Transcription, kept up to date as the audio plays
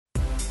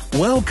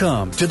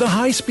Welcome to the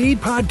High Speed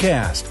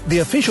Podcast, the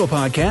official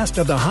podcast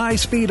of the High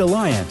Speed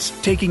Alliance,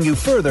 taking you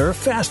further,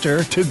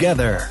 faster,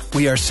 together.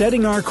 We are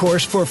setting our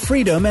course for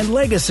freedom and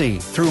legacy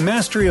through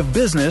mastery of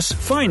business,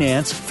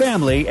 finance,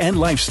 family, and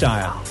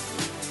lifestyle.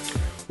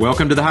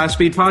 Welcome to the High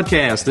Speed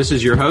Podcast. This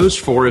is your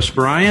host, Forrest,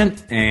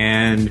 Bryant,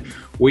 and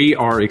we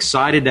are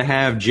excited to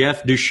have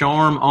Jeff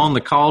Dousharm on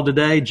the call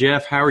today.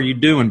 Jeff, how are you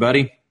doing,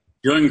 buddy?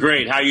 Doing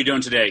great. How are you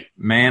doing today?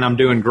 Man, I'm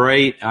doing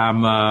great.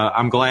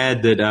 I'm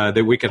glad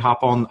that we could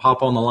hop on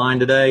the line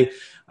today.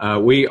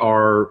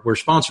 We're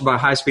sponsored by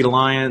High Speed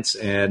Alliance,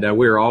 and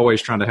we are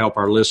always trying to help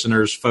our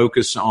listeners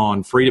focus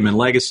on freedom and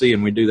legacy,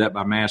 and we do that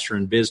by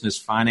mastering business,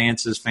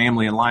 finances,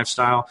 family, and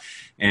lifestyle.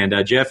 And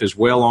Jeff is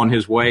well on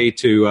his way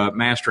to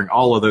mastering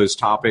all of those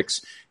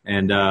topics.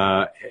 And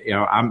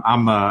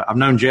I've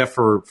known Jeff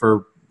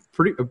for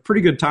a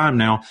pretty good time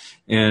now,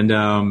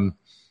 and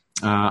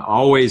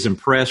always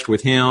impressed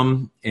with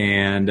him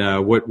and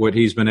what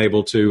he's been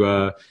able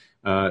to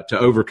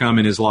overcome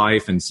in his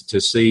life, and to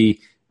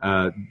see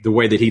the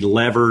way that he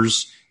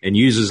levers and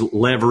uses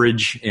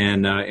leverage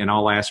in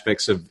all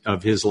aspects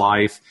of his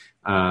life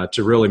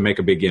to really make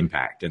a big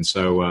impact. And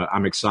so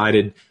I'm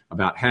excited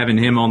about having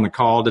him on the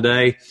call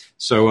today.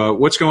 So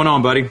what's going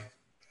on, buddy?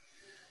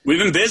 We've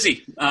been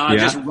busy,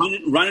 just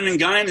running and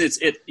gunning.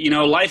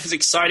 Life is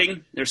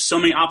exciting. There's so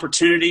many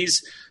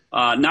opportunities.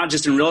 Not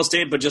just in real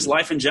estate, but just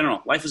life in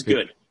general. Life is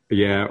good.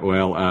 Yeah,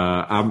 well,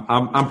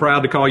 I'm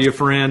proud to call you a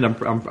friend.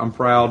 I'm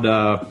proud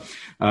of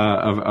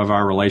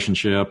our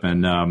relationship,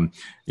 and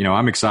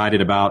I'm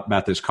excited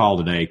about this call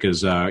today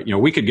because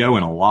we could go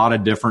in a lot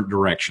of different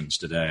directions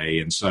today,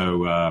 and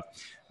so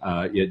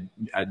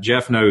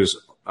Jeff knows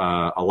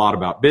a lot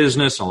about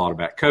business, a lot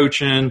about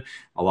coaching,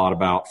 a lot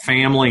about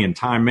family and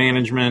time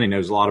management. He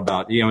knows a lot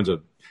about. He owns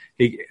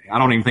I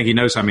don't even think he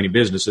knows how many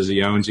businesses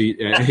he owns.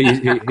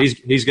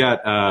 He's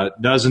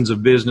got dozens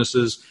of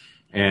businesses,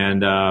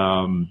 and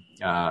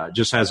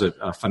just has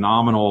a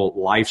phenomenal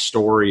life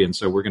story. And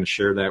so we're going to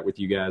share that with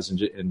you guys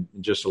in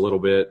just a little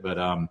bit. But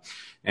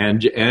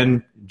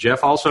and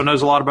Jeff also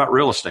knows a lot about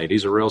real estate.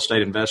 He's a real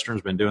estate investor and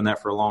has been doing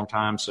that for a long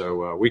time.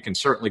 So we can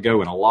certainly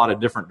go in a lot of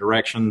different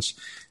directions.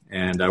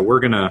 And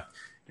we're going to,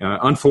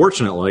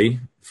 unfortunately,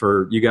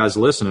 for you guys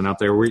listening out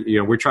there,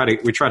 we try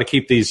to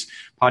keep these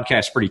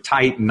podcasts pretty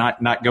tight and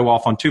not go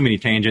off on too many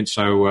tangents.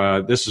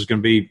 So this is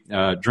going to be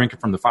drinking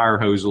from the fire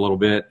hose a little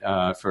bit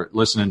for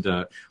listening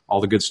to all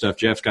the good stuff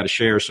Jeff's got to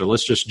share. So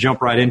let's just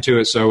jump right into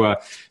it. So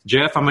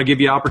Jeff, I'm going to give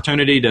you an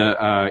opportunity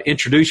to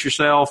introduce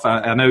yourself.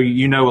 I know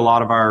you know a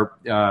lot of our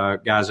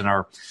guys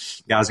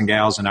and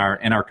gals in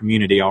our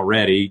community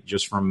already,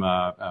 just from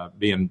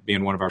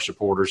being one of our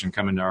supporters and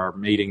coming to our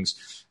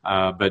meetings.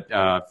 But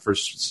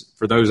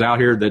for those out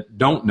here that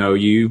don't know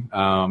you,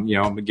 I'm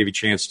going to give you a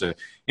chance to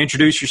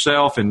introduce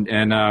yourself and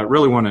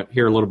really want to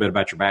hear a little bit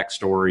about your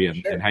backstory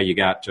and how you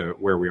got to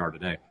where we are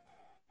today.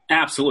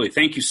 Absolutely.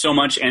 Thank you so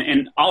much.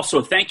 And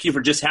also thank you for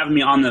just having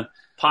me on the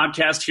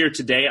podcast here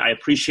today. I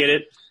appreciate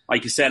it.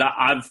 Like you said,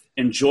 I've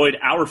enjoyed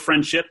our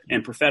friendship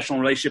and professional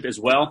relationship as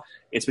well.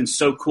 It's been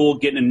so cool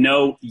getting to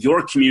know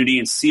your community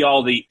and see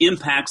all the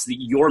impacts that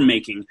you're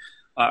making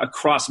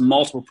across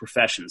multiple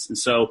professions. And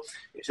so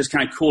it's just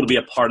kind of cool to be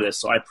a part of this.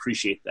 So I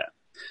appreciate that.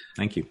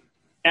 Thank you.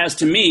 As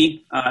to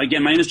me,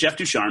 again, my name is Jeff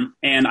Dousharm,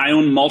 and I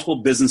own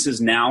multiple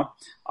businesses now.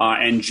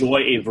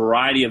 Enjoy a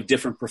variety of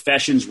different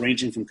professions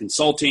ranging from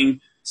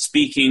consulting,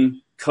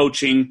 speaking,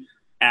 coaching,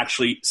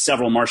 actually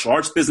several martial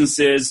arts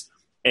businesses,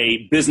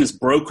 a business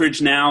brokerage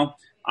now.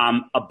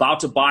 I'm about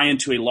to buy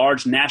into a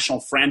large national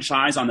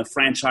franchise on the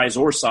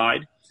franchisor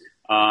side.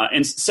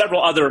 And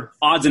several other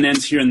odds and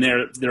ends here and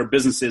there. There are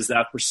businesses that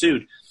I've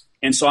pursued.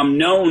 And so I'm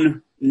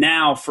known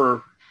now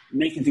for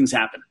making things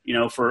happen,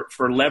 for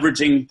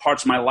leveraging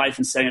parts of my life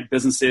and setting up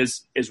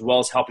businesses as well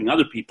as helping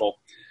other people.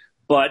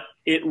 But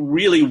it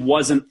really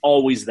wasn't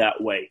always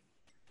that way.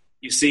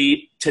 You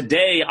see,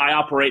 today I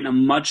operate in a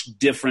much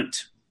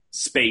different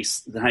space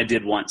than I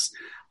did once.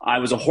 I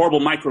was a horrible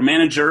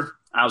micromanager.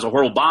 I was a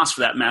horrible boss,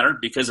 for that matter,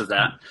 because of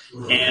that.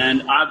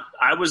 And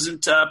I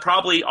wasn't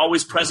probably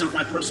always present in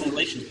my personal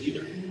relations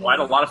either. I had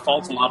a lot of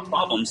faults and a lot of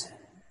problems.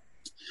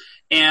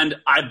 And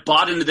I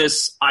bought into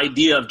this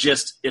idea of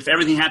just if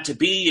everything had to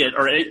be,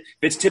 if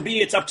it's to be,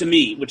 it's up to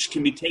me, which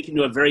can be taken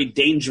to a very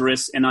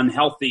dangerous and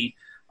unhealthy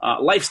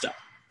lifestyle.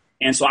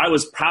 And so I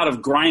was proud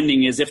of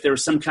grinding as if there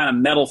was some kind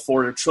of medal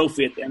for it or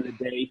trophy at the end of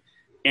the day.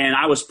 And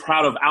I was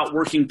proud of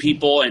outworking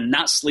people and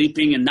not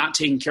sleeping and not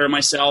taking care of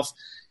myself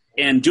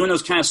and doing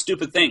those kind of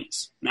stupid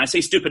things. And I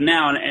say stupid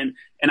now, and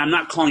I'm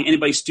not calling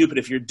anybody stupid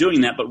if you're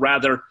doing that, but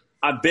rather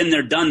I've been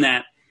there, done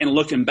that, and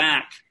looking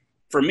back,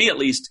 for me at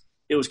least,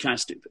 it was kind of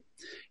stupid.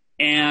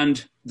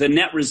 And the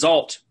net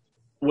result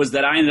was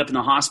that I ended up in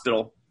the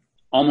hospital,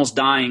 almost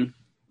dying,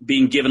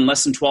 being given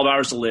less than 12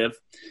 hours to live.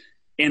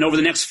 And over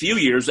the next few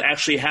years, I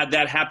actually had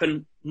that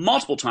happen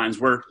multiple times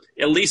where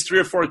at least 3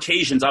 or 4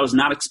 occasions I was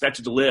not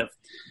expected to live.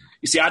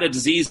 You see, I had a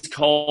disease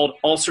called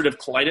ulcerative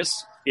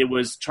colitis. It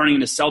was turning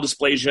into cell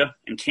dysplasia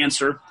and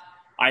cancer.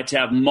 I had to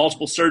have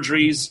multiple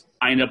surgeries.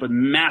 I ended up with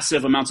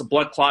massive amounts of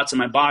blood clots in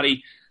my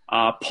body.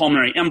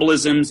 pulmonary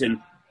embolisms, and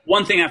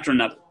one thing after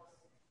another.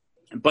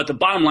 But the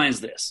bottom line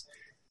is this.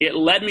 It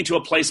led me to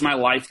a place in my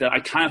life that I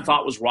kind of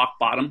thought was rock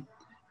bottom.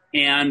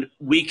 And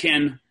we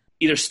can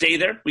either stay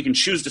there, we can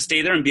choose to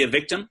stay there and be a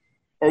victim,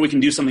 or we can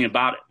do something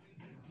about it.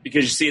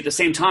 Because you see, at the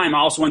same time, I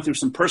also went through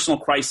some personal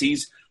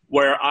crises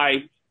where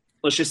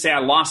let's just say I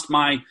lost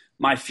my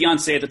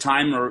fiance at the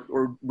time,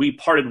 or we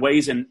parted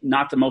ways in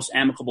not the most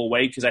amicable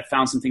way because I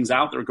found some things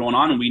out that were going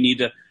on and we need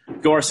to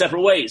go our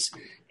separate ways.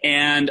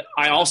 And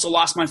I also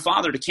lost my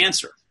father to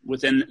cancer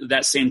within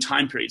that same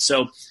time period.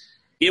 So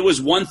it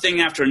was one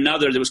thing after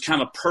another that was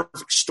kind of a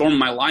perfect storm in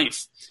my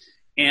life.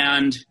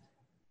 And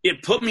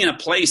it put me in a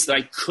place that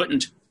I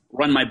couldn't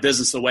run my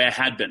business the way I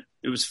had been.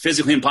 It was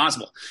physically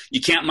impossible.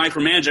 You can't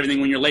micromanage everything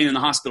when you're laying in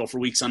the hospital for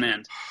weeks on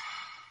end.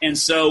 And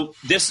so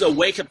this is a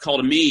wake-up call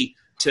to me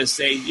to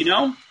say,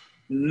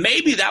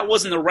 maybe that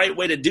wasn't the right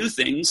way to do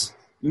things.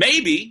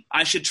 Maybe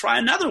I should try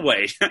another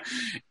way.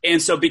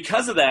 And so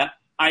because of that,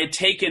 I had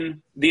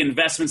taken the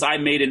investments I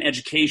made in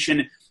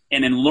education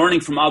and in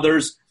learning from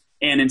others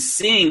and in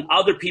seeing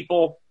other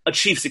people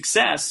achieve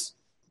success.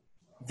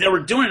 They were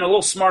doing it a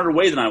little smarter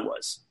way than I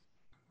was.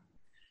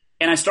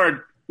 And I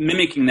started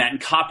mimicking that and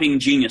copying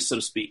genius, so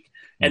to speak,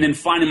 and then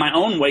finding my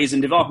own ways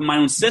and developing my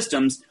own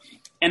systems.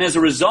 And as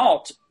a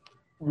result,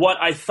 what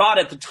I thought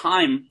at the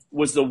time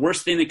was the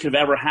worst thing that could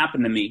have ever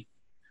happened to me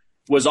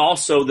was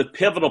also the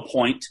pivotal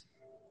point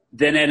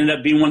that ended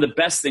up being one of the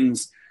best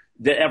things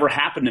that ever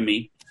happened to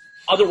me.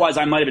 Otherwise,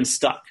 I might have been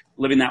stuck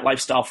living that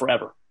lifestyle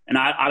forever. And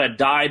I'd have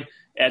died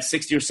at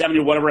 60 or 70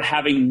 or whatever,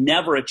 having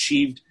never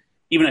achieved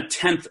even a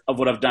tenth of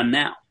what I've done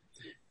now.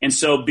 And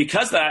so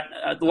because of that,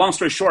 the long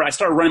story short, I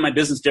started running my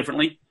business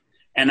differently,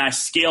 and I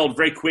scaled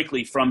very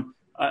quickly from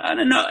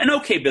an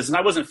okay business.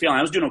 I wasn't failing.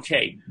 I was doing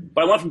okay.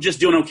 But I went from just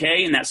doing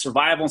okay in that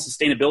survival and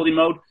sustainability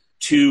mode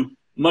to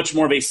much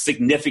more of a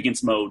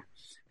significance mode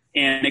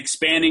and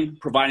expanding,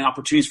 providing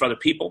opportunities for other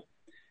people.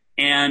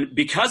 And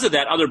because of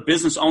that, other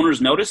business owners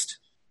noticed,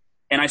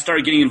 and I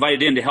started getting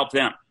invited in to help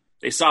them.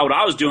 They saw what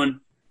I was doing.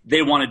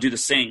 They want to do the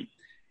same.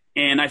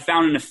 And I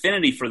found an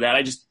affinity for that.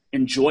 I just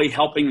enjoy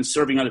helping and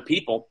serving other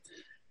people.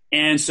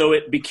 And so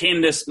it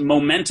became this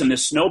momentum,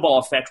 this snowball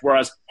effect where I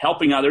was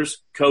helping others,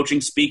 coaching,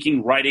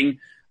 speaking, writing,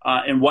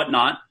 and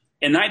whatnot.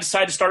 And then I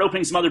decided to start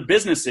opening some other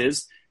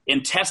businesses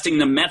and testing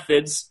the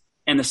methods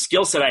and the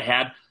skill set I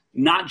had,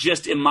 not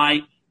just in my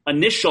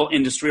initial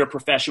industry or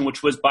profession,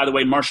 which was, by the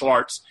way, martial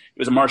arts. It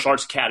was a martial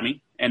arts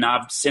academy, and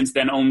I've since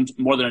then owned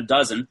more than a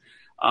dozen.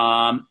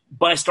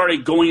 But I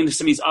started going into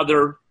some of these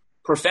other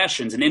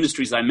professions and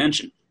industries I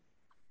mentioned.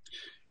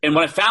 And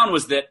what I found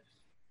was that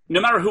no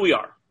matter who we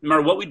are, no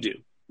matter what we do,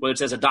 whether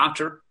it's as a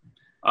doctor,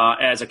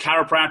 as a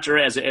chiropractor,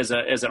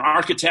 as an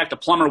architect, a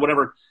plumber,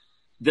 whatever,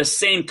 the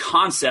same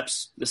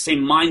concepts, the same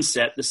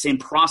mindset, the same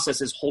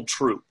processes hold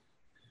true.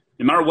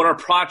 No matter what our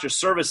product or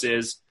service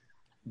is,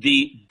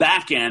 the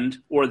back end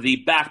or the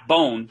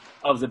backbone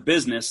of the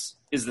business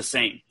is the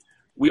same.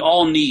 We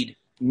all need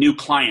new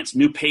clients,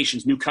 new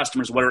patients, new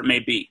customers, whatever it may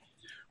be.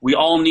 We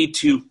all need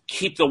to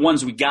keep the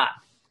ones we got.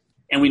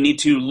 And we need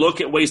to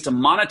look at ways to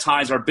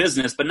monetize our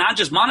business, but not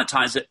just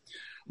monetize it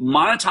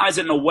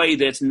in a way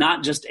that it's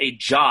not just a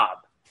job,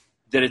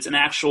 that it's an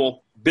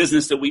actual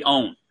business that we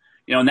own.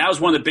 And that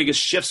was one of the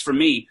biggest shifts for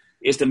me,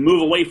 is to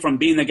move away from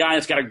being the guy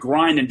that's got to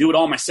grind and do it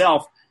all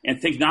myself and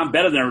thinking I'm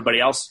better than everybody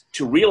else,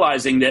 to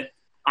realizing that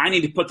I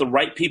need to put the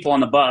right people on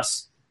the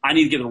bus. I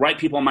need to get the right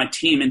people on my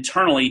team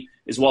internally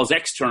as well as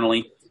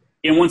externally.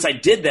 And once I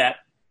did that,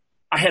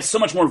 I had so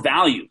much more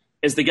value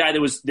as the guy that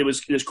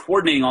was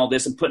coordinating all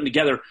this and putting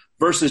together,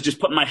 versus just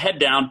putting my head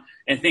down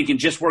and thinking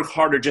just work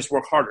harder, just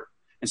work harder.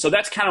 And so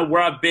that's kind of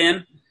where I've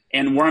been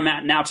and where I'm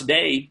at now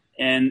today.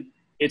 And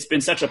it's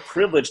been such a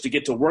privilege to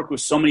get to work with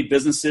so many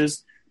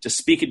businesses, to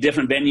speak at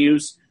different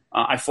venues.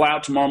 I fly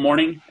out tomorrow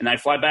morning, and I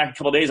fly back in a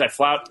couple of days. I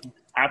fly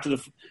out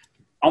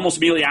almost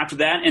immediately after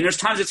that. And there's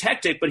times it's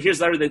hectic, but here's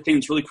the other thing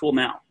that's really cool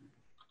now.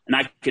 And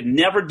I could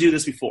never do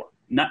this before,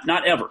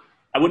 not ever.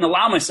 I wouldn't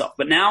allow myself.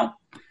 But now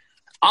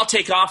I'll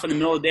take off in the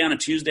middle of the day on a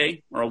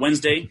Tuesday or a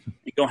Wednesday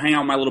and go hang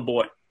out with my little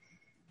boy.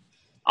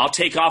 I'll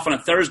take off on a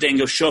Thursday and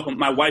go show up at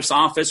my wife's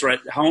office or at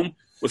home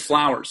with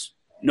flowers.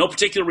 No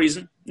particular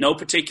reason, no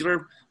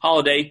particular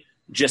holiday,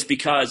 just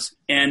because.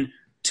 And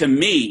to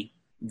me,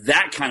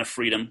 that kind of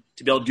freedom,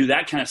 to be able to do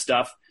that kind of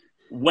stuff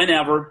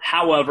whenever,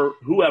 however,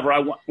 whoever I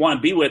want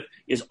to be with,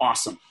 is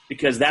awesome,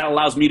 because that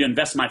allows me to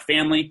invest in my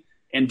family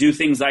and do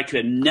things I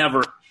could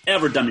never,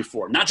 ever done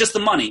before. Not just the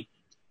money,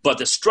 but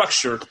the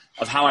structure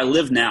of how I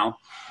live now,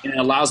 and it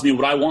allows me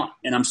what I want.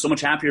 And I'm so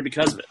much happier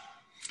because of it.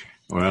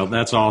 Well,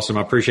 that's awesome.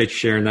 I appreciate you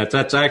sharing that.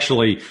 That's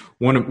actually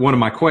one of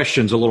my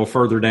questions a little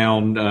further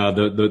down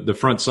the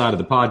front side of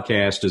the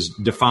podcast, is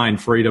define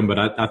freedom.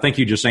 But I think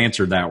you just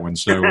answered that one.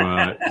 So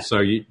so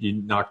you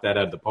knocked that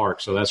out of the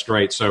park. So that's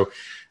great. So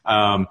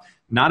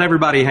not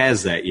everybody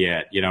has that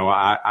yet.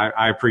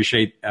 I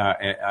appreciate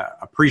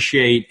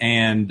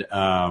and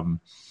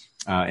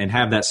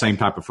have that same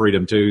type of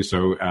freedom too.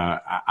 So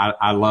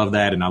I love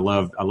that, and I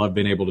love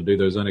being able to do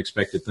those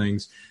unexpected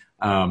things.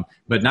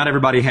 But not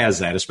everybody has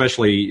that,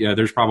 especially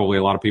there's probably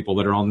a lot of people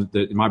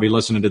that might be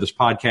listening to this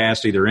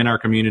podcast, either in our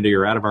community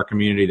or out of our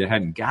community, that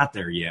hadn't got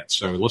there yet.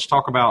 So let's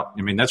talk about,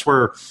 that's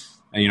where,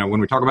 when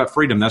we talk about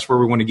freedom, that's where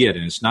we want to get.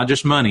 And it's not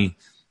just money.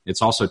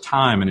 It's also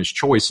time and it's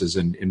choices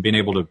and being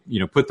able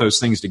to, put those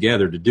things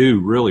together to do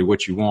really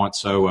what you want.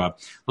 So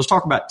let's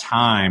talk about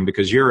time,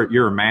 because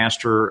you're a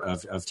master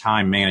of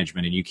time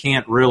management, and you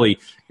can't really,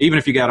 even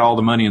if you got all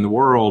the money in the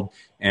world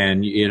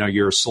and,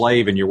 you're a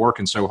slave and you're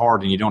working so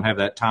hard and you don't have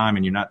that time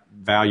and you're not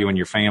valuing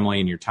your family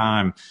and your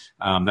time,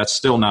 that's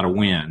still not a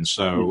win.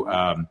 So,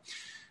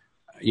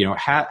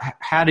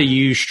 how do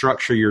you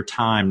structure your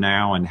time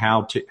now, and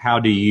how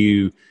do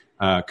you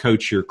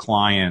coach your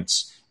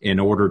clients in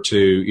order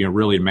to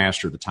really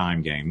master the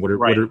time game? What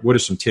are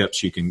some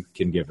tips you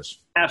can give us?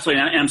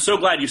 Absolutely, and I'm so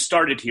glad you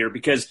started here,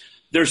 because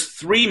there's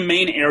three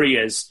main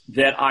areas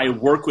that I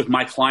work with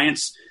my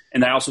clients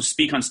and that I also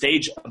speak on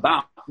stage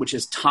about, which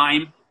is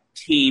time,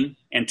 team,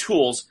 and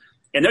tools.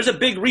 And there's a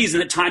big reason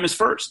that time is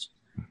first.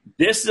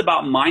 This is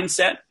about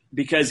mindset,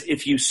 because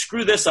if you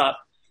screw this up,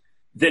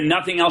 then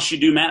nothing else you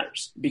do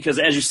matters. Because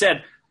as you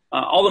said,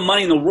 all the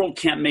money in the world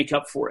can't make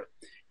up for it.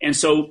 And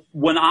so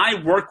when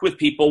I work with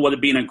people, whether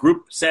it be in a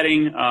group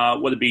setting,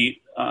 whether it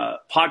be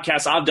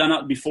podcasts I've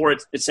done before,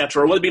 et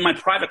cetera, or whether it be my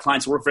private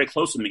clients who work very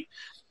close with me,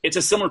 it's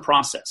a similar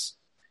process.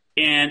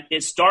 And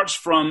it starts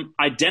from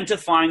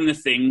identifying the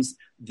things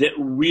that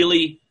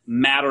really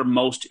matter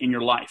most in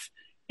your life.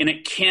 And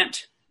it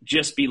can't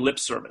just be lip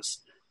service.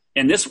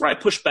 And this is where I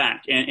push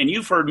back. And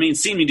you've heard me and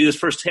seen me do this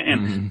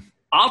firsthand. Mm-hmm.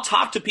 I'll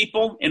talk to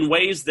people in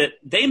ways that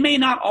they may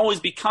not always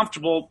be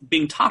comfortable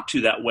being talked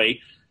to that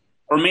way,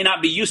 or may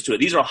not be used to it.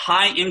 These are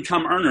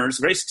high-income earners,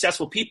 very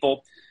successful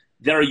people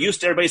that are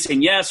used to everybody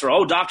saying yes, or,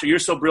 oh, doctor, you're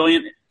so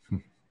brilliant.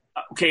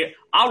 Okay,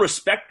 I'll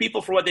respect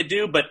people for what they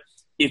do, but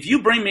if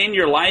you bring me into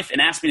your life and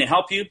ask me to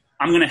help you,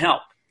 I'm going to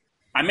help.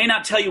 I may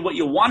not tell you what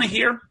you want to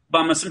hear, but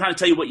I'm going to sometimes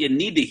tell you what you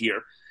need to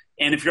hear.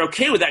 And if you're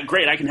okay with that,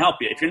 great, I can help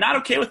you. If you're not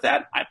okay with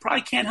that, I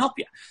probably can't help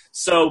you.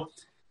 So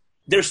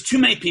there's too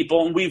many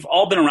people, and we've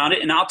all been around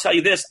it, and I'll tell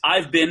you this,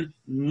 I've been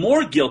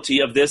more guilty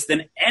of this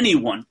than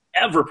anyone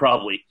ever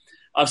probably,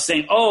 of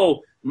saying,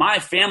 oh, my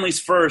family's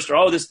first, or,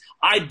 oh,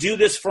 I do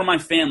this for my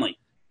family.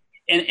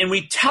 And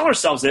we tell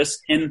ourselves this,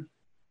 and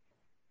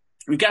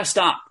we've got to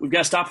stop. We've got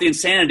to stop the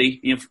insanity.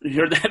 You've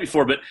heard that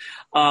before, but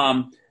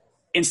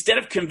instead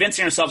of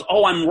convincing ourselves,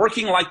 oh, I'm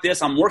working like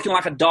this, I'm working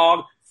like a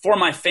dog for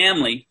my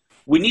family,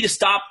 we need to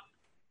stop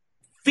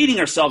feeding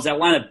ourselves that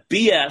line of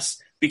BS,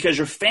 because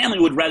your family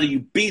would rather you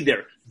be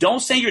there.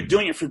 Don't say you're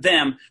doing it for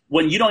them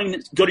when you don't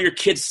even go to your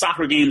kids'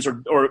 soccer games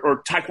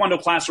or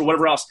taekwondo class or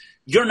whatever else.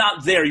 You're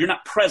not there. You're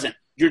not present.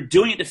 You're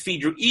doing it to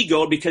feed your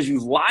ego, because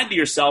you've lied to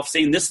yourself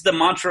saying this is the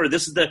mantra or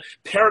this is the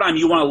paradigm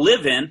you want to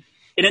live in,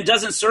 and it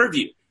doesn't serve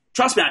you.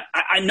 Trust me,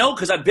 I know,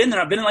 because I've been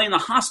there. I've been laying in the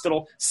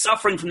hospital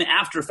suffering from the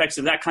after effects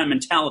of that kind of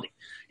mentality.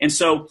 And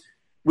so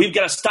we've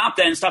got to stop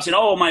that and stop saying,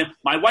 oh, my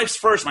wife's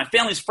first, my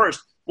family's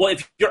first. Well,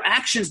 if your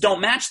actions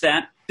don't match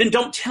that, then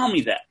don't tell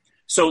me that.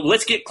 So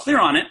let's get clear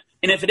on it.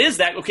 And if it is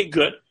that, okay,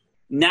 good.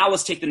 Now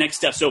let's take the next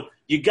step. So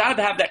you got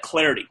to have that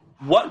clarity.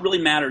 What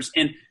really matters?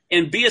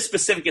 And be as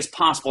specific as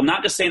possible.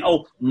 Not just saying,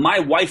 oh, my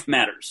wife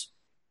matters.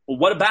 Well,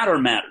 what about her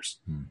matters?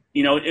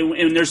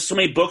 And there's so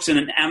many books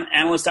and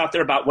analysts out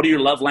there about what are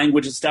your love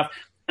language and stuff.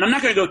 And I'm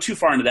not going to go too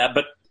far into that,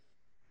 but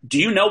do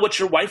you know what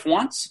your wife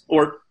wants?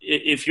 Or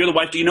if you're the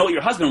wife, do you know what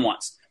your husband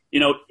wants?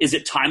 Is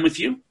it time with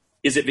you?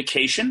 Is it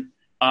vacation?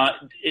 A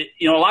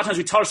lot of times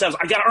we tell ourselves,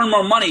 I got to earn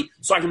more money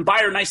so I can buy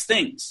her nice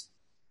things.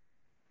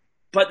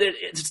 But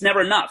it's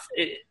never enough.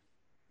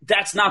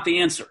 That's not the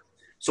answer.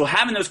 So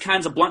having those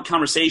kinds of blunt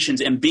conversations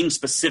and being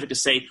specific to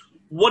say,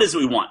 what is it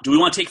we want? Do we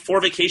want to take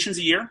 4 vacations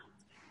a year?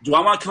 Do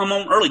I want to come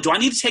home early? Do I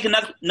need to take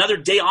another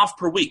day off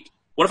per week?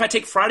 What if I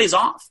take Fridays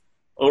off?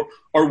 Or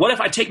what if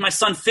I take my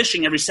son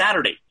fishing every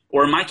Saturday?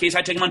 Or in my case,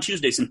 I take him on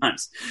Tuesday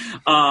sometimes.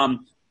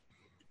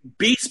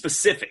 Be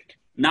specific,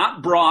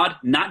 not broad,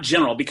 not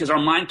general, because our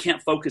mind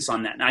can't focus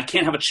on that. And I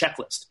can't have a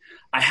checklist.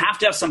 I have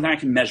to have something I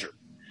can measure.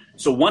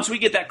 So once we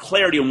get that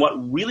clarity on what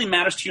really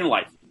matters to your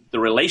life, the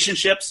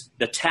relationships,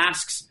 the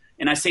tasks,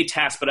 and I say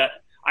tasks, but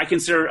I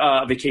consider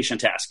a vacation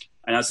task.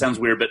 I know it sounds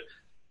weird, but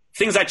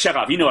things I check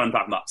off, you know what I'm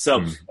talking about.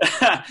 So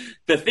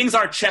the things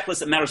are a checklist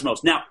that matters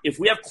most. Now, if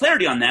we have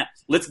clarity on that,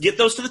 let's get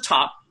those to the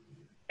top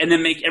and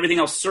then make everything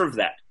else serve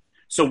that.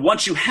 So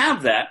once you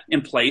have that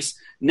in place,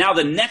 now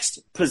the next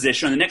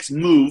position, or the next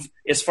move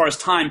as far as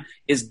time,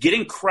 is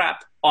getting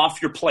crap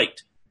off your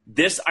plate.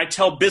 This, I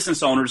tell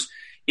business owners,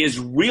 is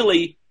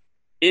really,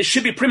 it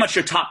should be pretty much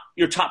your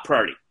top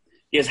priority,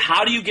 is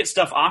how do you get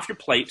stuff off your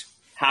plate?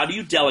 How do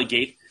you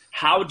delegate?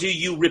 How do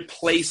you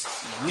replace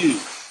you?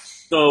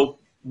 So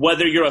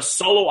whether you're a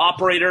solo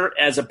operator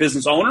as a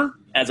business owner,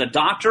 as a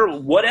doctor,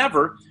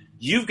 whatever,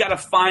 you've got to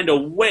find a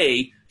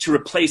way to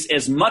replace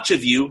as much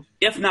of you,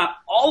 if not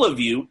all of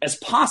you, as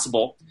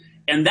possible.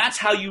 And that's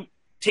how you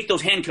take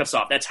those handcuffs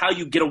off. That's how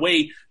you get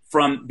away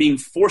from being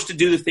forced to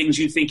do the things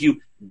you think you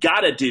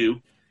got to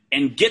do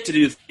and get to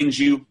do the things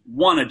you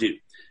want to do.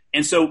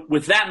 And so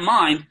with that in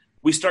mind,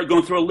 we start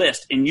going through a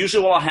list. And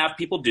usually what I'll have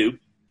people do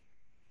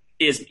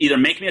is either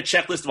make me a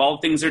checklist of all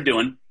the things they're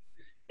doing,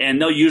 and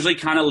they'll usually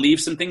kind of leave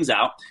some things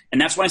out. And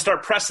that's when I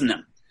start pressing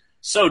them.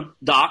 So,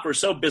 doc, or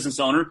so business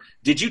owner,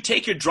 did you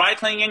take your dry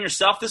cleaning in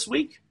yourself this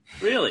week?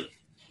 Really?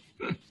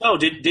 Oh,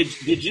 did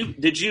you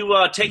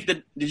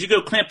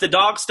go clean up the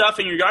dog stuff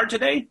in your yard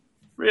today?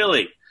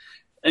 Really?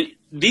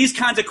 These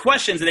kinds of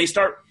questions, and they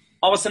start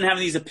all of a sudden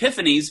having these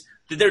epiphanies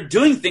that they're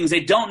doing things they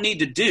don't need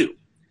to do.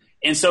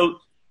 And so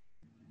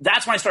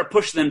that's when I start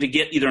pushing them to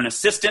get either an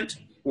assistant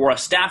or a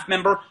staff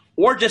member,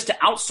 or just to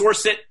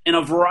outsource it in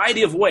a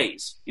variety of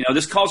ways. You know,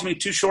 this call's me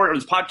too short, or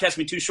this podcast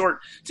me too short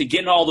to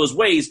get in all those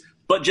ways,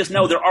 but just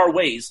know there are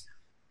ways.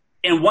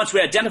 And once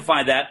we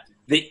identify that,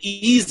 the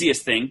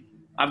easiest thing,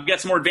 I've got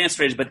some more advanced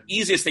strategies, but the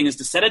easiest thing is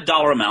to set a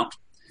dollar amount,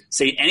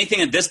 say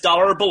anything at this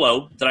dollar or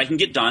below that I can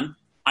get done,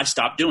 I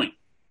stop doing.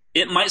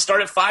 It might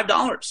start at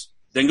 $5,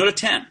 then go to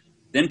 10,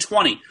 then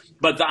 20.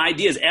 But the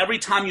idea is every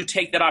time you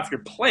take that off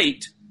your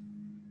plate,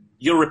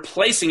 you're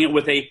replacing it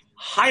with a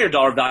higher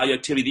dollar value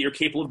activity that you're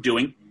capable of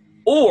doing,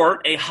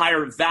 or a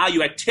higher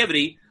value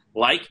activity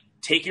like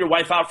take your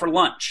wife out for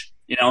lunch.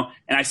 You know,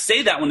 and I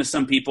say that one to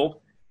some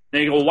people,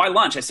 and they go, well, why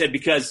lunch? I said,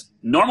 because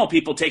normal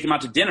people take them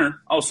out to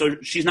dinner. Oh,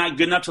 so she's not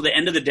good enough till the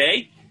end of the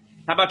day?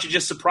 How about you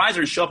just surprise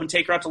her and show up and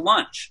take her out to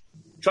lunch?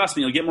 Trust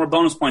me, you'll get more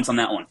bonus points on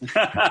that one.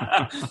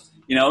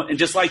 You know, and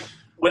just like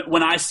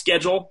when I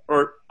schedule,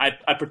 or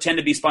I pretend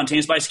to be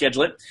spontaneous, but I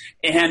schedule it,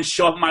 and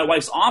show up at my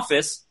wife's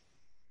office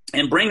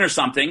and bring her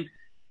something,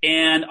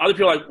 and other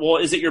people are like, well,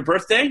 is it your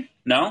birthday?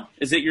 No.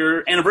 Is it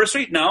your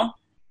anniversary? No.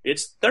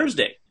 It's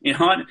Thursday, you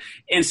know,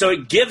 and so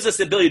it gives us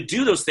the ability to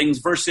do those things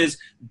versus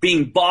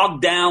being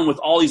bogged down with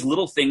all these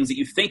little things that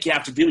you think you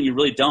have to do and you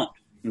really don't,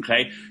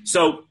 okay?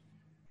 So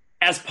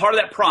as part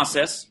of that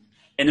process,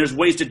 and there's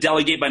ways to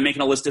delegate by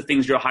making a list of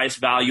things, your highest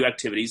value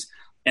activities,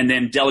 and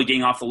then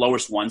delegating off the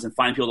lowest ones and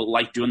finding people that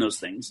like doing those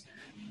things.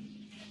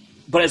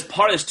 But as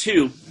part of this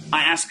too,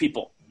 I ask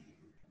people,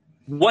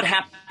 what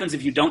happens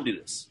if you don't do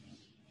this?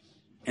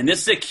 And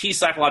this is a key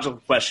psychological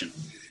question.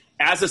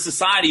 As a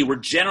society, we're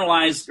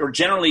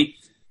generally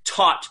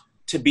taught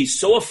to be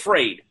so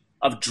afraid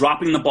of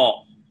dropping the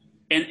ball.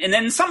 And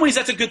then in some ways,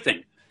 that's a good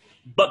thing.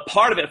 But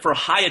part of it for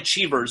high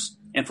achievers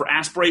and for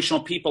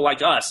aspirational people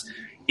like us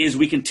is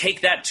we can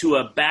take that to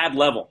a bad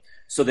level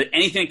so that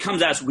anything that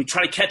comes at us, we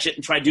try to catch it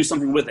and try to do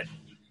something with it.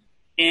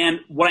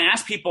 And what I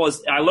ask people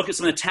is, I look at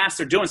some of the tasks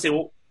they're doing and say,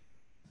 well,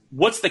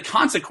 what's the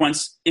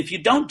consequence if you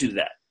don't do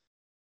that?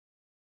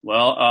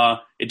 Well,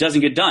 it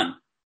doesn't get done.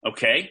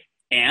 Okay,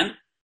 and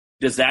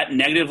does that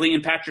negatively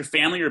impact your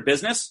family or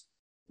business?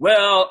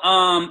 Well,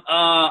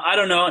 I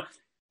don't know.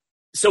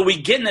 So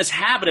we get in this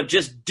habit of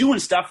just doing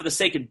stuff for the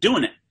sake of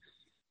doing it.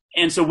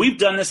 And so we've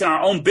done this in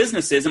our own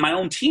businesses and my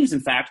own teams, in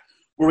fact,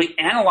 where we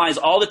analyze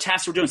all the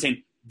tasks we're doing,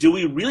 saying, do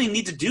we really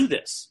need to do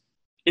this?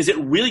 Is it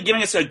really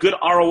giving us a good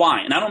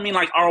ROI? And I don't mean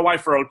like ROI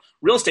for a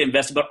real estate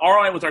investment, but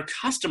ROI with our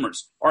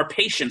customers, our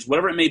patients,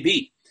 whatever it may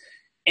be.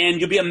 And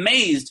you'll be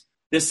amazed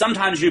that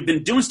sometimes you've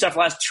been doing stuff the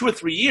last 2 or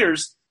 3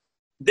 years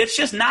that's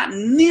just not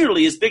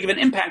nearly as big of an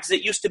impact as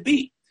it used to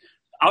be.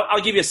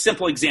 I'll give you a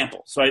simple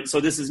example. So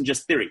this isn't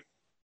just theory.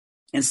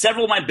 In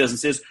several of my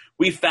businesses,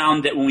 we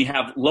found that when we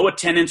have low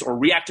attendance or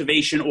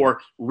reactivation or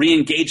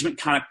re-engagement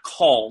kind of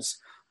calls,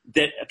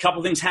 that a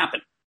couple things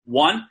happen.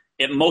 One,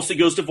 it mostly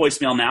goes to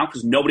voicemail now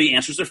because nobody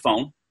answers their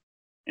phone.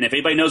 And if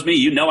anybody knows me,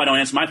 you know I don't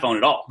answer my phone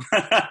at all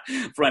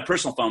for my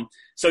personal phone.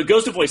 So it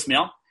goes to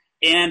voicemail,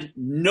 and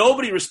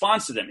nobody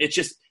responds to them.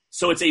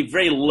 It's a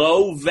very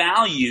low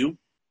value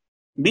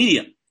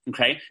medium,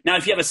 okay? Now,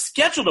 if you have a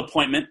scheduled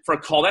appointment for a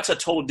call, that's a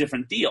total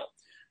different deal.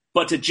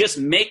 But to just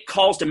make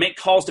calls to make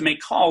calls to make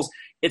calls,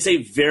 it's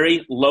a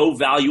very low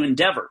value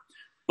endeavor.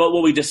 But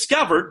what we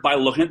discovered by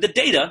looking at the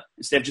data,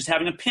 instead of just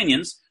having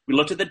opinions, we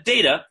looked at the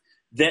data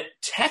that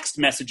text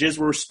messages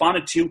were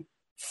responded to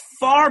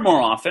far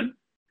more often.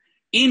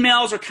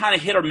 Emails are kind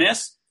of hit or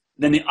miss.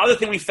 Then the other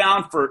thing we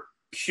found for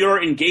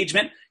pure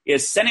engagement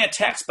is sending a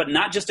text, but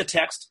not just a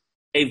text,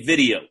 a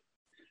video.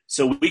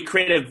 So we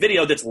create a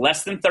video that's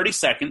less than 30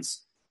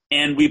 seconds,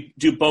 and we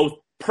do both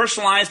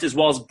personalized as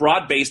well as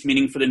broad-based,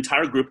 meaning for the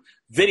entire group,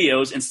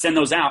 videos, and send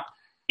those out.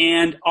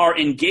 And our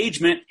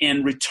engagement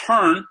and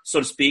return, so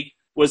to speak,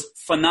 was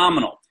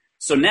phenomenal.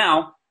 So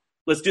now,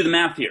 let's do the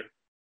math here.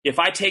 If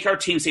I take our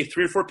team, say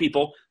 3 or 4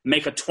 people,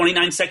 make a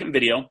 29-second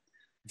video,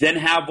 then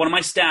have one of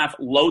my staff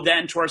load that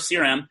into our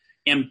CRM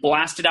and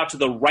blast it out to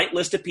the right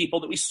list of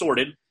people that we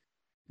sorted,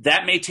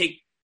 that may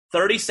take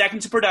 30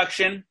 seconds of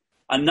production,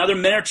 another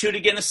minute or 2 to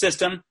get in the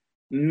system,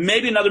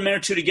 maybe another minute or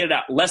 2 to get it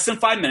out, less than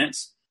 5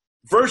 minutes,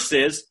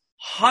 versus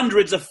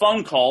hundreds of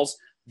phone calls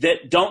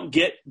that don't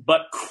get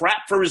but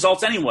crap for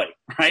results anyway,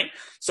 right?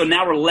 So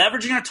now we're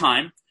leveraging our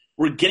time,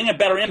 we're getting a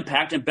better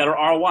impact and better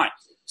ROI.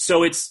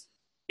 So it's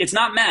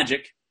not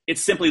magic,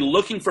 it's simply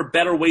looking for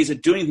better ways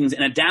of doing things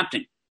and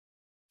adapting.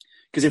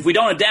 Because if we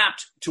don't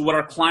adapt to what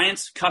our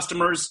clients,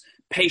 customers,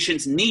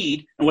 patients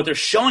need and what they're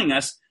showing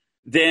us,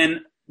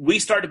 then we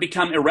start to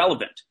become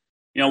irrelevant.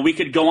 You know, we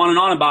could go on and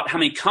on about how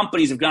many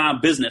companies have gone out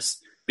of business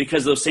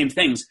because of those same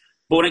things.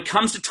 But when it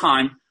comes to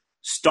time,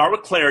 start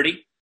with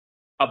clarity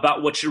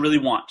about what you really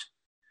want.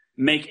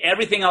 Make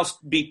everything else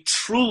be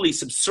truly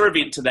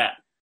subservient to that.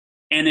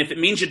 And if it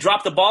means you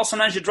drop the ball,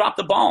 sometimes you drop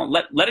the ball.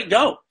 Let it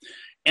go.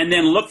 And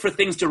then look for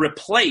things to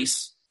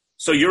replace.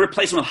 So you're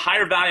replacing with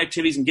higher value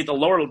activities and get the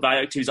lower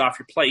value activities off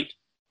your plate.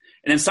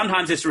 And then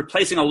sometimes it's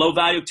replacing a low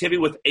value activity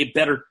with a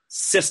better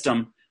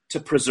system to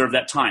preserve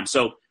that time.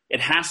 So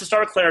it has to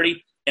start with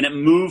clarity, and it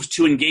moves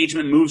to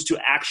engagement, moves to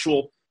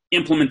actual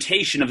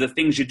implementation of the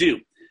things you do.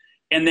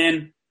 And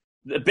then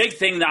the big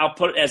thing that I'll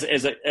put as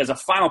a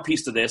final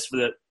piece to this for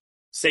the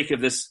sake of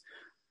this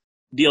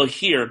deal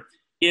here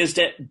is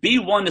to be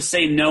one to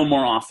say no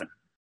more often.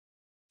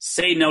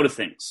 Say no to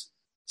things.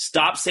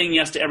 Stop saying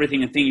yes to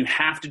everything and think you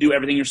have to do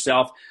everything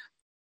yourself.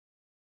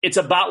 It's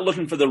about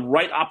looking for the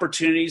right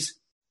opportunities,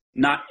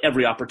 not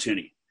every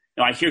opportunity.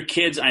 Now, I hear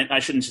kids, I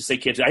shouldn't just say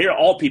kids, I hear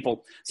all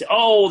people say,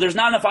 oh, there's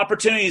not enough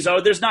opportunities.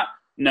 Oh, there's not.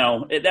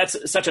 No,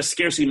 that's such a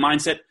scarcity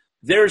mindset.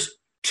 There's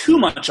too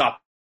much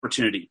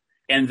opportunity.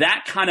 And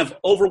that kind of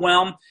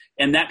overwhelm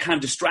and that kind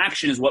of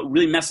distraction is what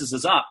really messes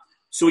us up.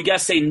 So we got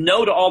to say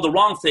no to all the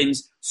wrong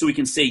things so we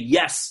can say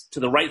yes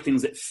to the right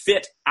things that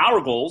fit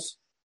our goals.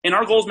 And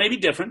our goals may be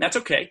different. That's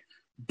okay.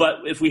 But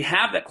if we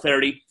have that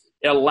clarity,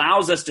 it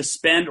allows us to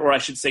spend, or I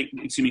should say,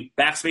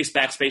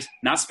 backspace,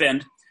 not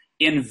spend,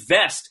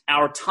 invest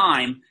our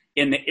time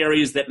in the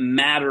areas that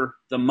matter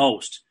the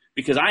most.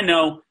 Because I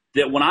know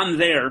that when I'm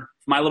there,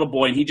 my little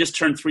boy, and he just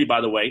turned 3,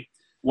 by the way,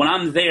 when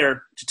I'm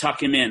there to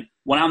tuck him in,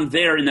 when I'm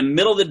there in the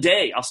middle of the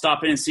day, I'll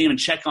stop in and see him and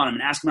check on him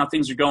and ask him how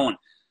things are going.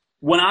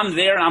 When I'm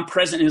there and I'm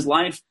present in his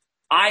life,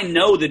 I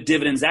know the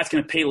dividends that's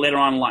going to pay later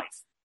on in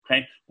life.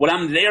 Okay? When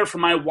I'm there for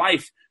my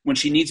wife when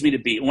she needs me to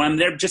be, when I'm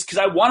there just because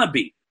I want to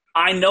be,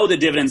 I know the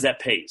dividends that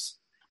pays.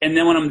 And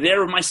then when I'm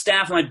there with my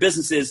staff and my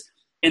businesses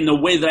in the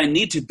way that I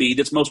need to be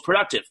that's most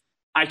productive,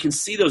 I can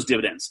see those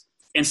dividends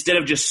instead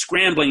of just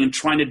scrambling and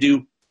trying to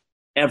do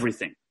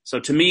everything. So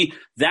to me,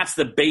 that's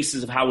the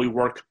basis of how we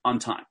work on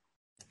time.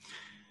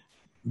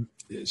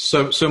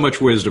 So much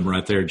wisdom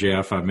right there,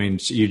 Jeff. I mean,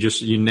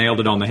 you nailed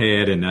it on the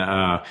head. And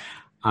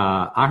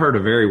I heard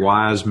a very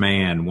wise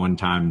man one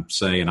time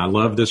say, and I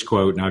love this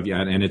quote,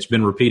 and it's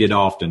been repeated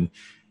often: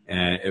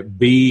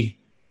 "Be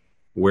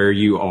where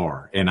you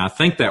are." And I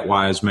think that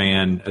wise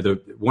man,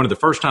 one of the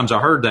first times I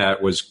heard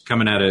that was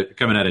coming out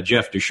of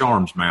Jeff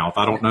Dousharm's mouth.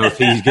 I don't know if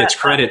he gets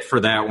credit for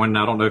that one.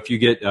 I don't know if you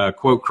get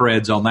quote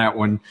creds on that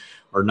one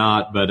or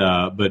not,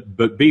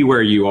 but be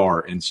where you are.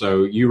 And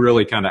so you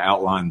really kind of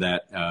outlined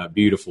that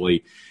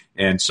beautifully.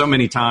 And so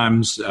many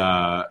times,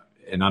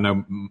 and I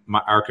know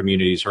our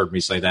community has heard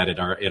me say that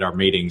at our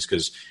meetings,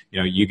 because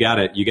you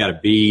gotta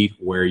be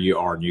where you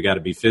are, and you got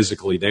to be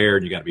physically there,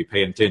 and you got to be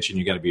paying attention.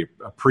 You got to be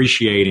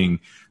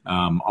appreciating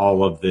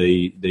all of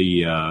the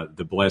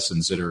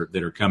blessings that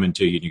are coming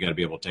to you, and you got to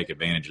be able to take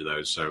advantage of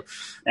those. So,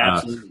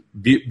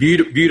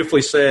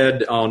 beautifully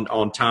said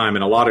on time,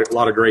 and a lot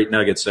of great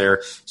nuggets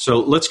there. So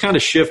let's kind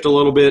of shift a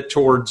little bit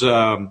towards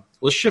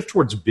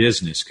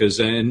business,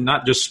 and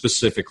not just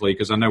specifically,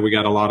 because I know we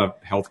got a lot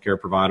of healthcare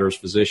providers,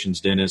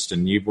 physicians, dentists,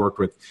 and you've worked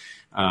with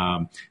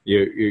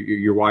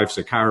your wife's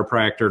a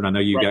chiropractor, and I know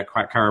you've got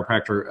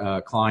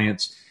chiropractor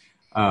clients.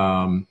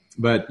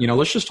 But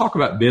let's just talk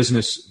about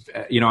business.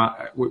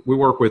 We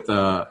work with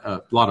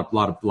a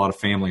lot of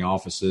family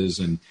offices,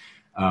 and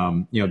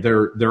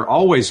they're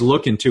always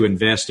looking to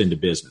invest into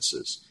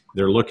businesses.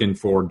 They're looking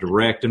for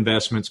direct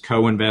investments,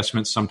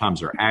 co-investments.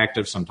 Sometimes they're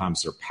active,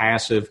 sometimes they're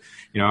passive.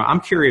 I'm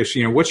curious.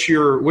 What's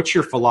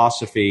your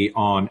philosophy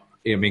on?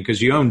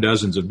 Because you own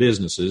dozens of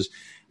businesses.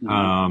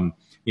 Mm-hmm.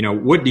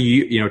 What do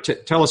you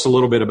tell us a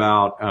little bit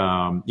about,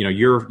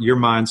 your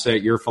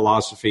mindset, your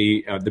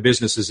philosophy, the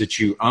businesses that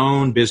you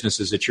own,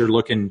 businesses that you're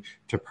looking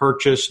to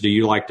purchase. Do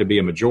you like to be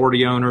a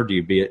majority owner? Do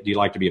you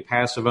like to be a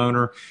passive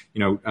owner?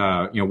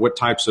 What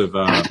types of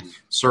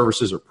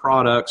services or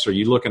products are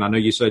you looking? I know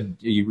you said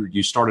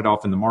you started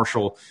off in the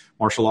martial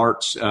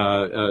arts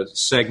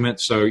segment.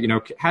 So,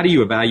 how do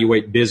you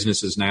evaluate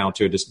businesses now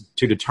to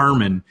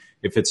determine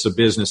if it's a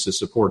business that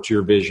supports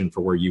your vision for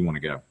where you want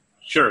to go?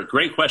 Sure.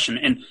 Great question.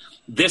 And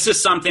this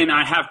is something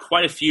I have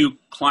quite a few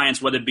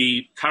clients, whether it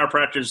be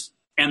chiropractors,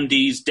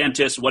 MDs,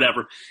 dentists,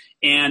 whatever.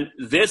 And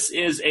this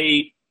is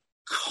a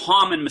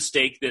common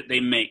mistake that they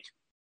make.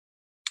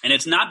 And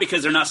it's not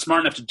because they're not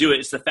smart enough to do it.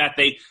 It's the fact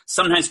they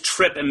sometimes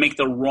trip and make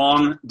the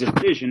wrong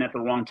decision at the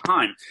wrong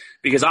time.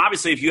 Because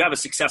obviously, if you have a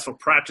successful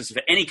practice of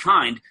any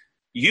kind,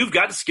 you've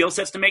got the skill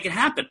sets to make it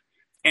happen.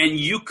 And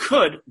you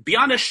could,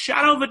 beyond a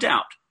shadow of a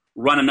doubt,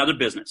 run another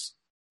business.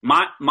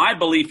 My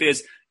belief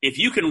is, if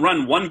you can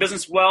run one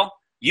business well,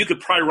 you could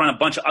probably run a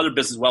bunch of other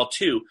businesses well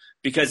too,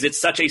 because it's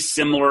such a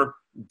similar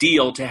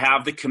deal to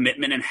have the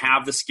commitment and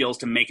have the skills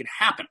to make it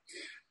happen.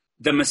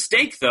 The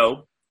mistake,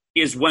 though,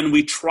 is when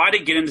we try to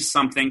get into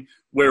something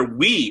where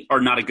we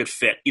are not a good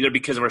fit, either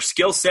because of our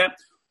skill set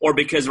or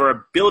because of our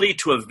ability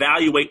to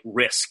evaluate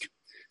risk.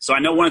 So I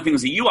know one of the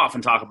things that you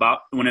often talk about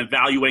when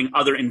evaluating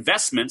other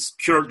investments,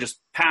 pure just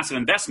passive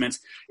investments,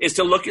 is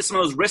to look at some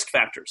of those risk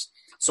factors.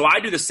 So I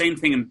do the same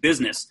thing in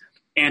business.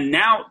 And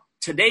now,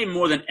 today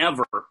more than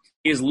ever,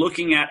 is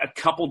looking at a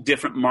couple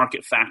different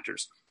market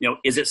factors.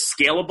 Is it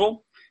scalable?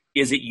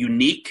 Is it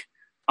unique?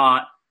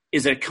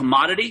 Is it a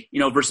commodity,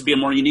 versus be a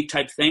more unique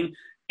type thing?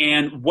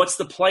 And what's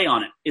the play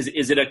on it?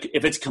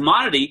 If it's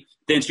commodity,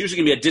 then it's usually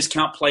going to be a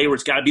discount play where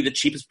it's got to be the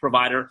cheapest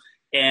provider.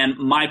 And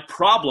my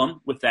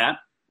problem with that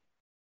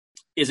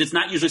is it's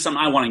not usually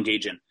something I want to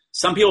engage in.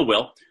 Some people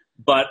will,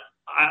 but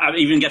I've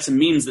even got some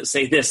memes that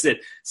say this, that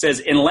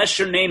says, unless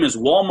your name is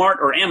Walmart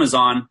or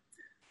Amazon,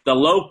 the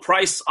low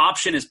price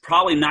option is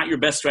probably not your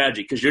best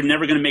strategy because you're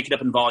never going to make it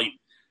up in volume.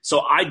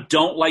 So I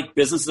don't like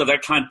businesses of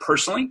that kind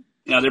personally.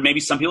 There may be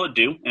some people that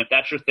do, and if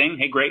that's your thing,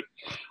 hey, great.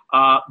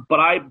 But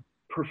I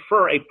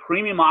prefer a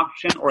premium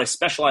option or a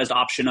specialized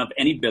option of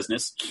any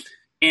business.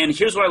 And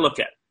here's what I look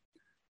at.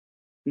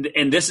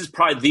 And this is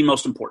probably the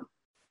most important.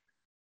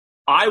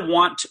 I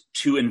want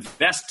to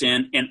invest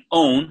in and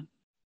own,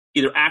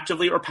 either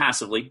actively or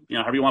passively,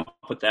 however you want to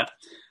put that,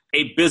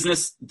 a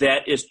business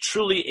that is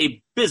truly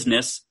a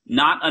business,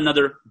 not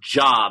another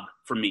job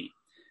for me.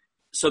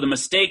 So the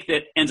mistake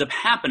that ends up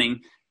happening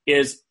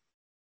is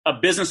a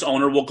business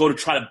owner will go to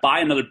try to buy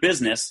another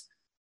business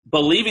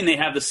believing they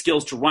have the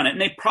skills to run it.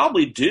 And they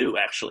probably do,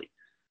 actually.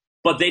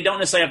 But they don't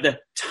necessarily have the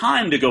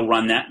time to go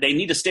run that. They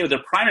need to stay with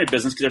their primary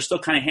business because they're still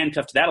kind of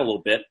handcuffed to that a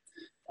little bit.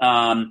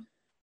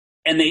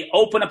 And they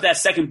open up that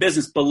second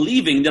business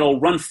believing that it'll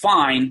run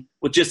fine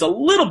with just a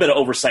little bit of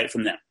oversight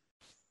from them.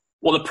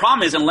 Well, the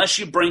problem is unless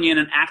you bring in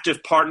an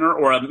active partner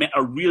or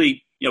a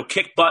really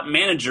kick-butt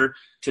manager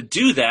to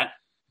do that,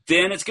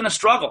 then it's going to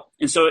struggle.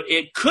 And so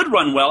it could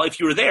run well if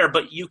you were there,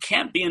 but you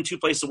can't be in two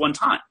places at one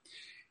time.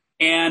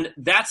 And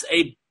that's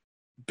a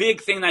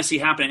big thing that I see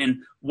happening.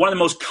 And one of the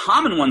most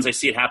common ones I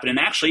see it happening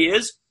actually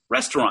is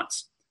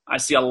restaurants. I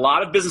see a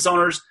lot of business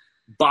owners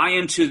buy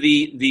into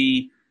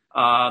the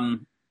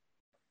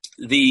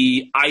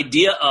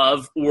idea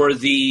of, or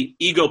the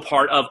ego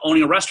part of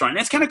owning a restaurant. And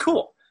it's kind of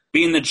cool.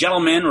 Being the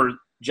gentleman or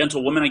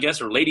gentlewoman, I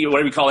guess, or lady, or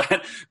whatever you call it,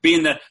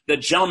 being the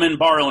gentleman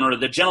bar owner, or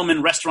the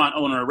gentleman restaurant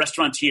owner, or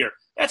restaurateur.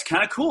 That's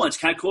kind of cool. And it's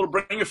kind of cool to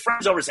bring your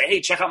friends over and say,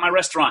 hey, check out my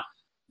restaurant.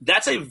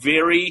 That's a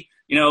very,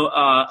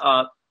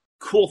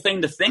 cool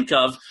thing to think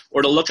of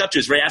or to look up to.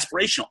 It's very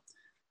aspirational.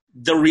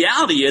 The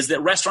reality is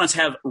that restaurants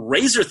have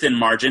razor-thin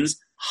margins,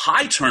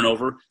 high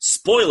turnover,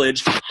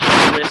 spoilage,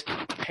 high risk,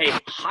 pay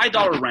high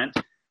dollar rent,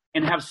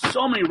 and have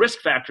so many risk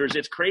factors,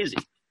 it's crazy.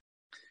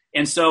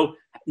 And so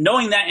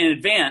knowing that in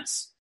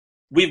advance,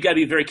 we've got to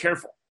be very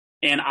careful.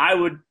 And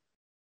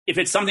if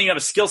it's something you have a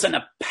skill set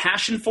and a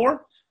passion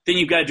for, then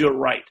you've got to do it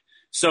right.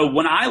 So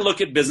when I look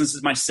at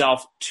businesses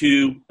myself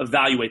to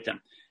evaluate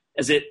them,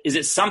 is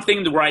it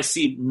something where I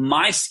see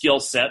my skill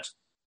set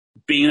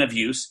being of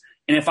use?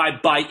 And if I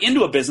buy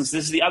into a business,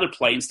 this is the other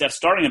play, instead of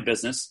starting a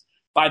business,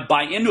 if I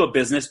buy into a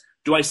business,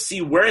 do I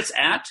see where it's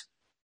at?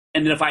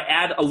 And then if I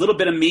add a little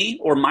bit of me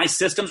or my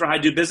systems or how I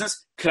do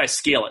business, could I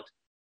scale it?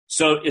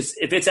 So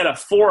if it's at a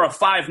 4 or a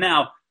 5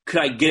 now,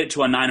 could I get it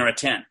to a 9 or a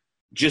 10?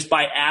 Just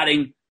by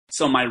adding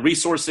some of my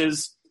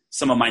resources,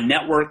 some of my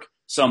network,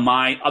 some of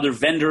my other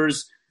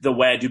vendors, the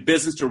way I do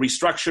business to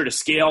restructure, to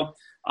scale.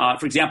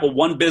 For example,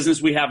 one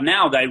business we have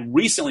now that I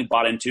recently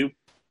bought into,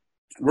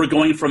 we're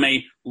going from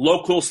a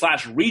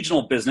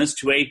local/regional business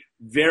to a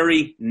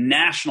very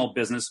national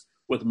business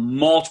with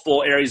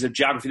multiple areas of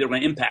geography that we're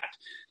going to impact.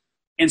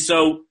 And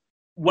so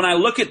when I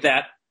look at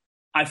that,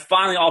 I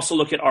finally also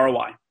look at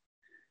ROI.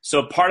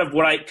 So part of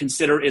what I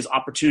consider is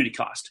opportunity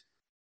cost.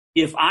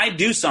 If I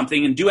do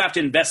something and do have to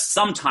invest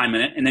some time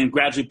in it and then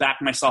gradually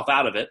back myself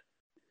out of it,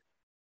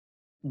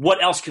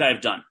 what else could I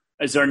have done?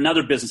 Is there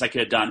another business I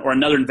could have done or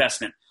another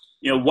investment?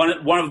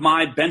 One of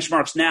my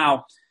benchmarks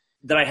now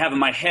that I have in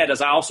my head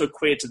is I also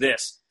equate it to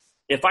this.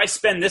 If I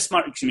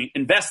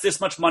invest this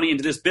much money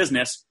into this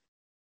business,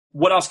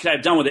 what else could I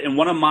have done with it? And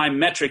one of my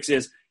metrics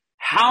is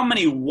how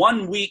many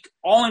 1 week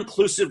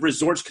all-inclusive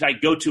resorts could I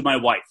go to my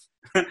wife?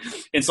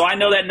 And so I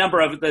know that number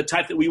of the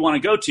type that we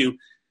want to go to.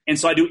 And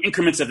so I do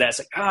increments of that. It's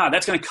like,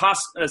 that's going to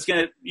cost,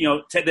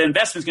 the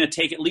investment's going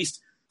to take at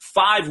least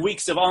 5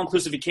 weeks of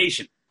all-inclusive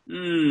vacation.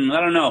 I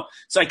don't know.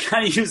 So I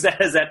kind of use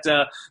that as that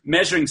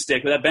measuring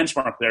stick with that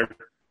benchmark there.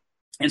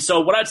 And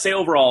so what I'd say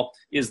overall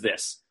is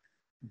this.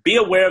 Be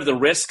aware of the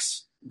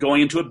risks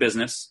going into a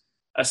business,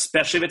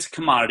 especially if it's a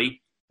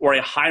commodity or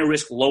a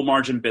high-risk,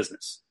 low-margin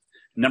business.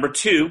 Number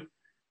 2,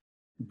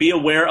 be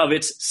aware of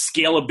its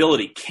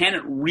scalability. Can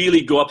it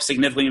really go up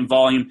significantly in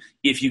volume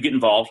if you get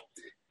involved?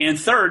 And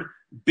third,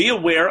 be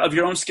aware of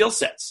your own skill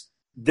sets.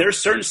 There's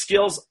certain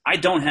skills I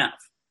don't have,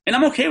 and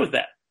I'm okay with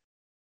that.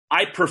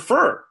 I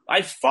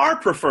far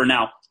prefer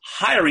now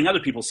hiring other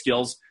people's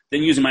skills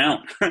than using my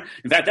own.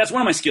 In fact, that's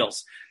one of my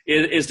skills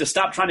is to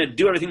stop trying to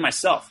do everything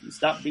myself and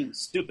stop being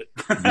stupid.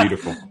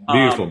 Beautiful.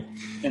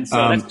 And so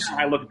that's how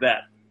I look at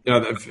that.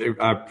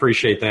 I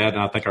appreciate that, and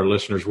I think our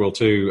listeners will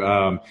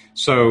too.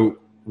 So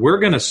we're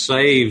going to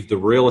save the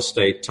real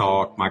estate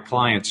talk. My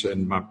clients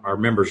and our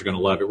members are going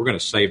to love it. We're going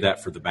to save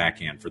that for the back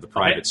end, for the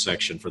private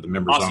section, for the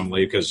members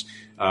only, because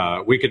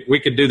we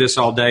could do this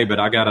all day, but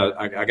I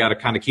gotta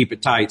kind of keep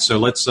it tight. So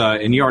let's.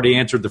 And you already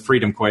answered the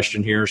freedom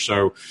question here,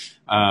 so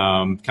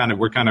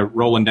we're kind of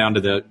rolling down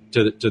to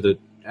the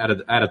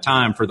out of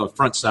time for the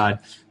front side.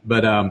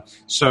 But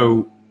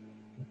so,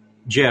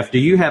 Jeff, do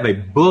you have a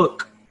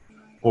book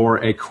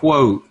or a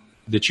quote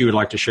that you would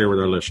like to share with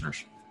our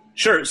listeners?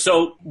 Sure.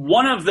 So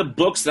one of the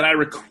books that I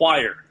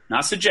require,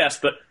 not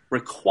suggest, but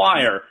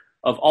require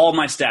of all of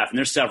my staff, and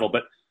there's several,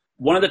 but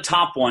one of the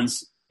top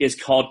ones is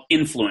called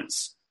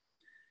Influence.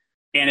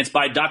 And it's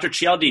by Dr.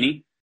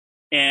 Cialdini.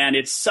 And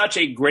it's such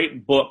a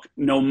great book,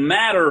 no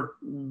matter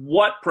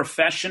what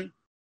profession,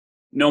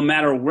 no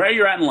matter where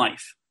you're at in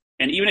life.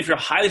 And even if you're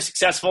highly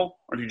successful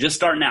or if you're just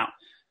starting out,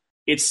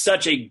 it's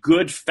such a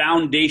good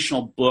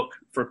foundational book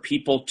for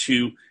people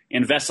to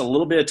invest a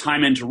little bit of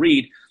time in to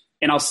read.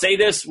 And I'll say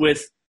this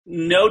with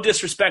no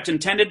disrespect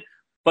intended,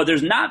 but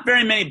there's not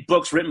very many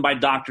books written by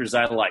doctors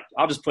that I like.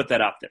 I'll just put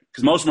that out there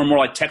because most of them are more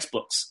like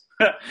textbooks.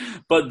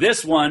 But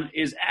this one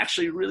is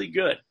actually really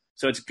good.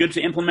 So it's good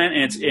to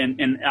implement,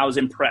 and I was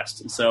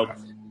impressed. And so,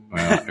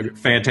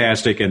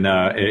 fantastic. And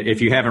if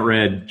you haven't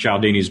read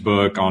Cialdini's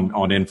book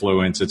on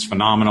influence, it's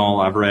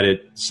phenomenal. I've read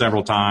it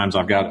several times.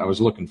 I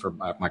was looking for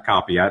my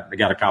copy. I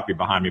got a copy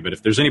behind me. But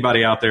if there's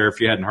anybody out there, if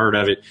you hadn't heard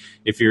of it,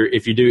 if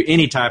you do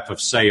any type of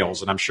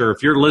sales, and I'm sure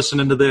if you're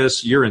listening to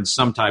this, you're in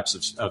some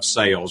types of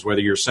sales,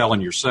 whether you're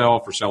selling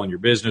yourself or selling your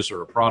business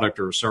or a product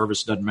or a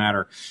service, doesn't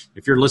matter.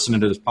 If you're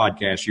listening to this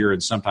podcast, you're in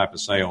some type of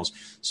sales.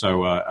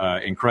 So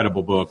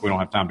incredible book. We don't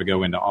have time to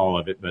go into all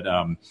of it, but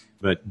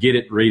get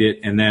it, read it,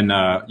 and then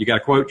you got a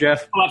quote,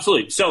 Jeff? Oh,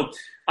 absolutely. So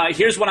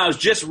here's one I was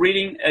just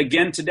reading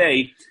again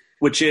today,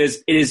 which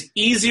is, it is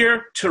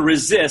easier to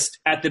resist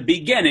at the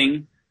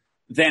beginning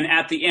than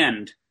at the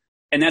end.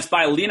 And that's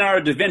by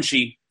Leonardo da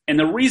Vinci. And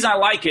the reason I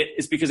like it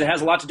is because it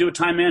has a lot to do with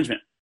time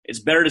management. It's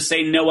better to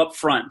say no up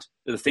front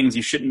to the things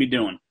you shouldn't be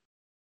doing.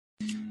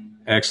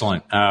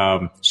 Excellent.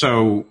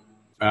 So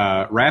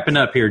wrapping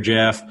up here,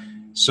 Jeff.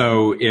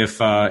 So if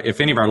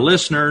any of our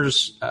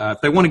listeners,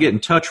 if they want to get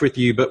in touch with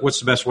you, but what's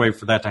the best way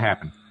for that to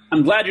happen?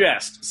 I'm glad you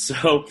asked.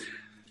 So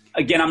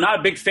again, I'm not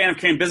a big fan of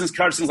creating business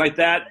cards, things like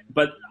that,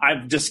 but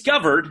I've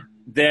discovered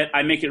that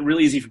I make it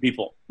really easy for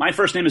people. My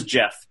first name is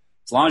Jeff.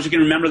 As long as you can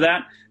remember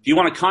that. If you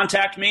want to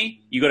contact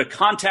me, you go to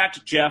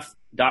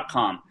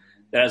contactjeff.com.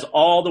 That has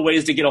all the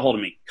ways to get a hold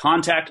of me.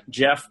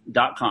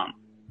 Contactjeff.com.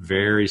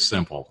 Very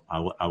simple.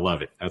 I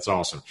love it. That's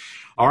awesome.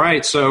 All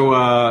right.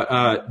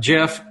 So,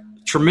 Jeff,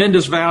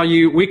 tremendous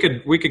value. We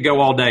could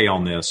go all day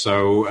on this.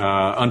 So,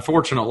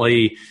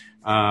 unfortunately,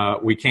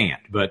 we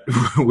can't, but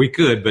we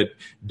could, but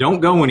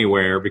don't go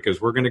anywhere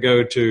because we're going to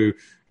go to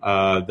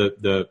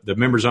the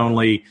members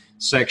only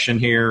section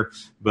here.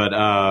 But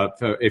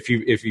if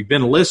you've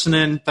been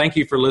listening, thank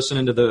you for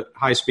listening to the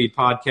High Speed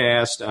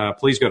Podcast.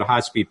 Please go to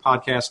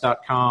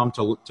highspeedpodcast.com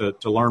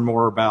to learn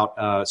more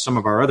about some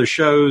of our other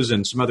shows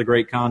and some other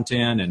great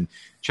content, and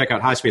check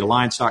out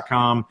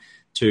highspeedalliance.com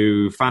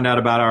to find out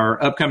about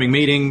our upcoming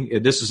meeting.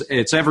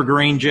 It's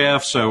evergreen,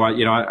 Jeff. So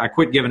I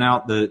quit giving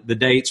out the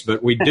dates,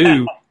 but we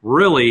do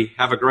really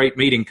have a great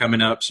meeting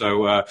coming up.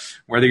 So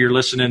whether you're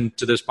listening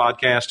to this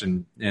podcast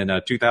in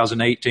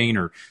 2018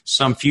 or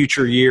some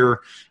future year,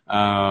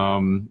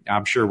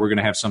 I'm sure we're going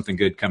to have something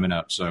good coming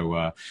up.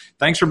 So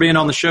thanks for being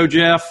on the show,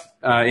 Jeff.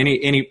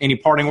 Any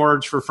parting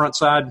words for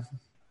Frontside?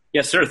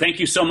 Yes, sir.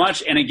 Thank you so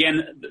much. And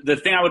again, the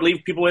thing I would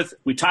leave people with,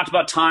 we talked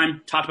about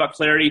time, talked about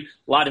clarity,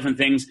 a lot of different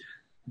things.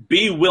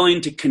 Be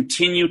willing to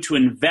continue to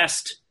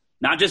invest,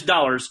 not just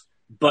dollars,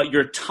 but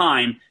your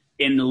time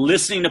in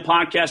listening to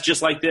podcasts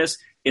just like this,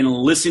 in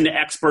listening to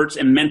experts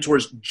and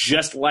mentors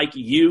just like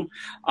you,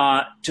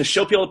 to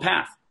show people a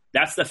path.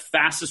 That's the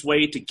fastest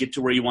way to get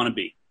to where you want to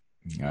be.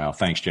 Well,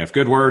 thanks, Jeff.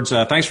 Good words.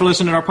 Thanks for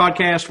listening to our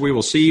podcast. We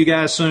will see you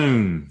guys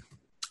soon.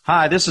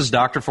 Hi, this is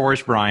Dr.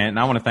 Forrest Bryant, and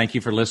I want to thank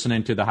you for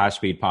listening to the High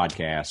Speed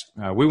Podcast.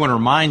 We want to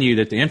remind you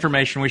that the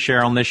information we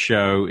share on this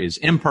show is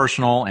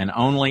impersonal and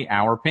only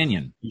our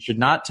opinion. You should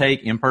not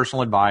take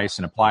impersonal advice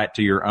and apply it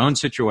to your own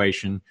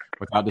situation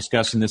without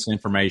discussing this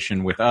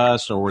information with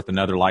us or with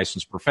another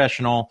licensed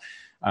professional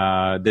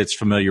that's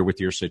familiar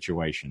with your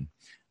situation.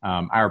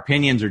 Our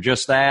opinions are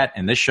just that,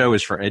 and this show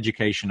is for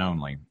education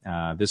only.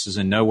 This is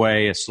in no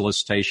way a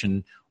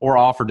solicitation or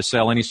offer to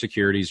sell any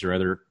securities or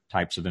other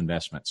types of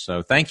investments.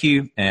 So thank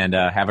you, and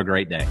have a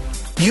great day.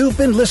 You've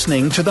been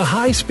listening to the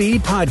High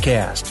Speed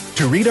Podcast.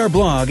 To read our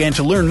blog and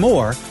to learn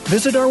more,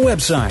 visit our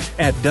website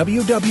at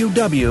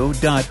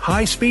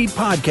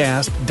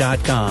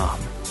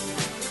www.highspeedpodcast.com.